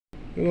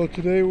Hello,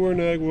 today we're in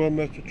Agawam,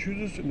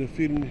 Massachusetts, in the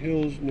Feeding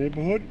Hills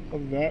neighborhood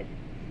of that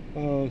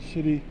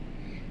city,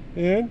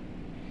 and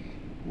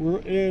we're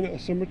in a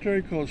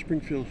cemetery called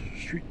Springfield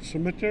Street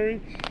Cemetery,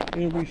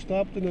 and we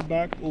stopped in the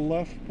back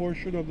left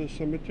portion of the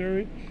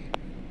cemetery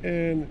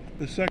and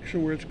the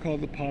section where it's called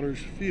the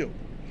Potter's Field.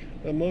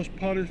 Now, most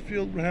Potter's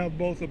Field would have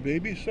both a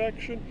baby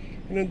section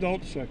and an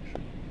adult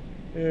section,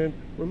 and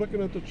we're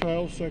looking at the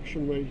child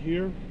section right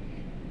here.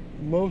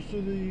 Most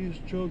of these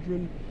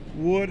children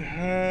would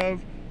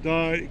have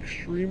died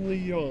extremely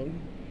young,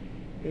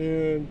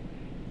 and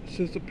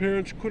since the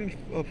parents couldn't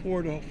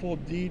afford a full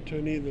deed to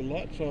any of the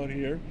lots out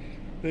here,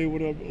 they would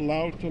have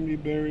allowed them to be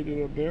buried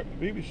in a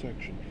baby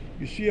section.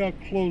 You see how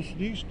close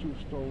these two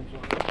stones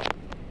are.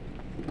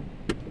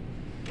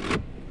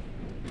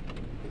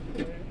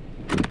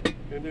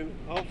 And then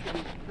also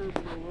this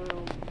curving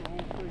around, the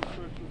whole thing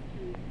starts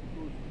with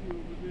goes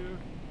over there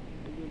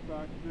and then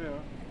back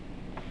there.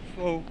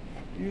 So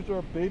these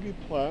are baby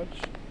plats,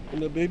 and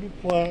the baby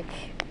plats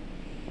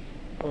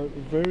are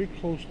very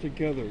close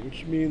together,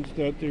 which means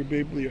that they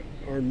basically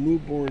are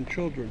newborn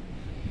children.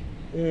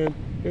 And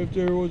if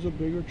there was a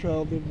bigger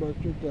child, they'd mark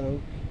it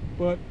down.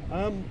 But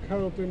I'm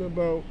counting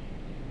about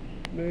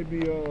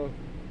maybe a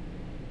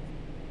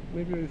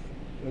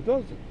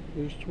dozen.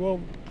 There's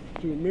 12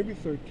 to maybe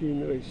 13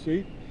 that I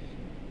see.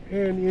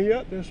 And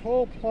yet this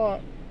whole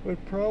plot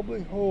would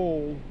probably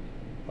hold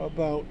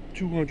about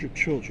 200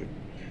 children.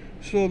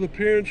 So the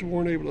parents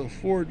weren't able to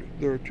afford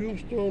their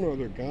tombstone, or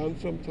they're gone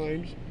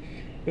sometimes.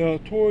 Now,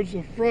 towards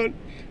the front,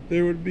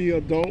 there would be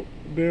adult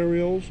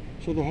burials,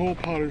 so the whole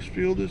Potter's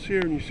Field is here,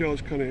 and you see how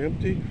it's kind of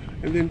empty.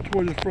 And then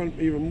towards the front,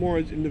 even more,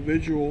 is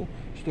individual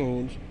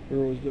stones,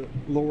 where it was the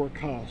lower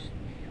cost.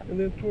 And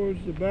then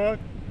towards the back,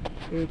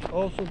 it's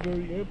also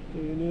very empty,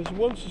 and there's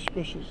one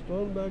suspicious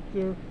stone back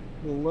there,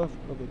 to the left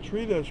of the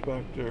tree that's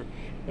back there.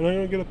 And I'm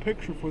going to get a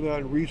picture for that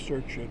and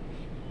research it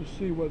to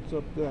see what's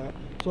up there.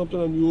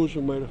 Something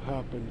unusual might have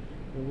happened,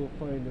 and we'll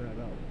find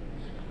that out.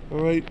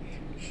 All right,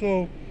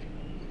 so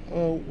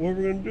what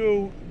we're going to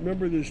do,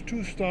 remember there's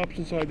two stops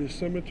inside this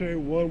cemetery.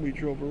 One we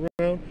drove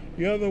around,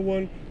 the other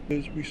one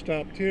is we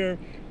stopped here,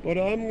 but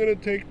I'm going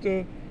to take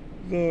the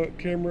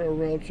camera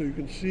around so you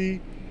can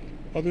see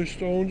other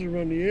stones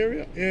around the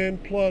area,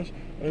 and plus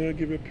I'm going to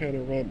give you a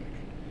panoramic.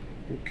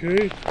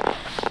 Okay.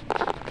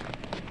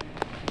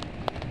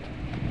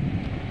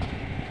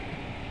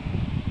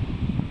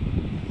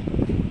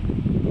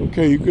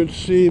 Okay, you can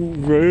see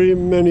very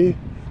many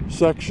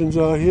sections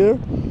out here.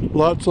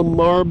 Lots of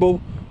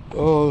marble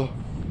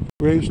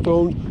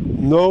gravestones,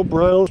 no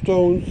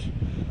brownstones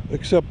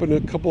except in a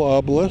couple of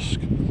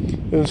obelisks.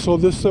 And so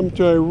this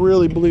cemetery, I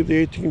really believe the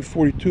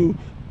 1842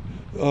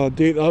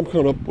 date I'm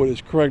coming up with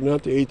is correct,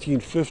 not the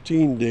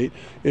 1815 date.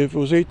 If it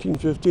was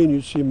 1815,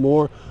 you'd see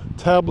more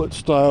tablet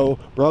style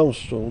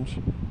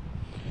brownstones.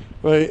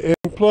 Right, and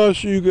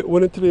plus you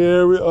went into the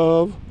area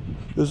of,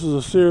 this is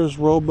a Sears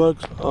Roebuck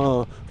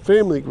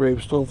family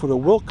gravestone for the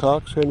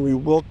Wilcox, Henry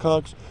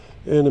Wilcox,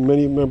 and the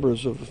many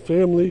members of the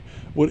family,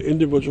 with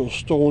individual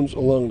stones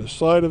along the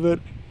side of it.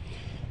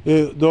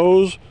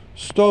 Those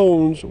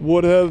stones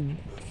would have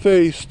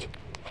faced,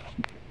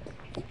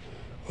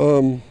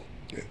 are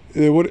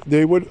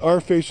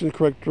facing the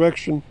correct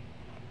direction.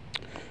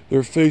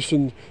 They're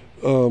facing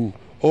all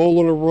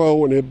in a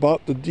row, and they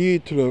bought the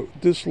deed to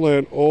this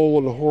land all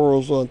in a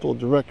horizontal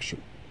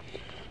direction.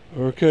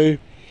 Okay,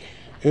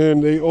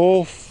 and they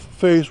all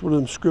face with an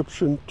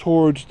inscription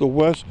towards the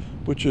west,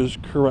 which is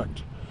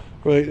correct.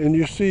 Right, and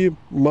you see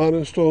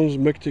modern stones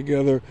mixed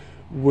together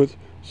with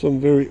some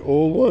very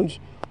old ones.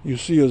 You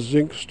see a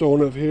zinc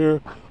stone up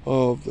here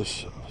of the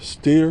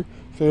Steer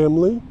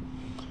family.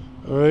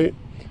 All right,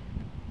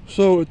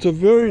 so it's a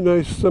very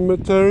nice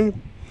cemetery.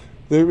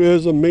 There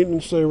is a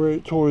maintenance area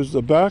towards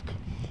the back,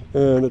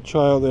 and a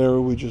child area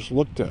we just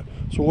looked at.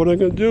 So what I'm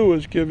going to do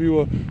is give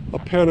you a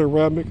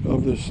panoramic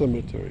of this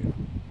cemetery.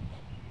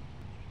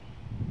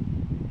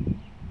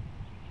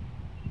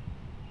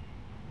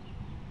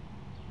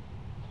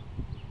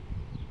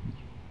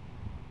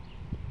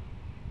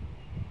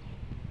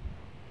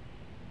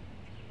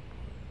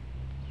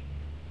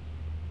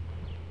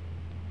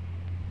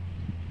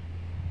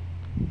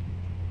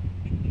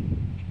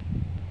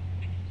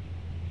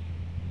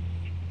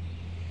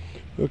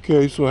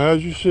 Okay, so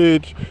as you see,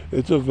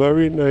 it's a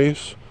very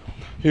nice.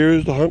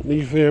 Here's the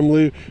Huntley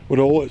family with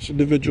all its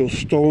individual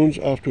stones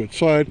off to its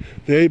side.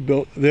 They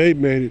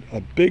made it a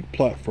big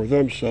plot for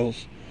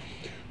themselves.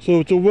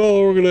 So it's a well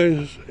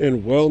organized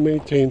and well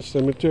maintained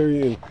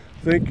cemetery, and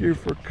thank you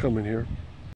for coming here.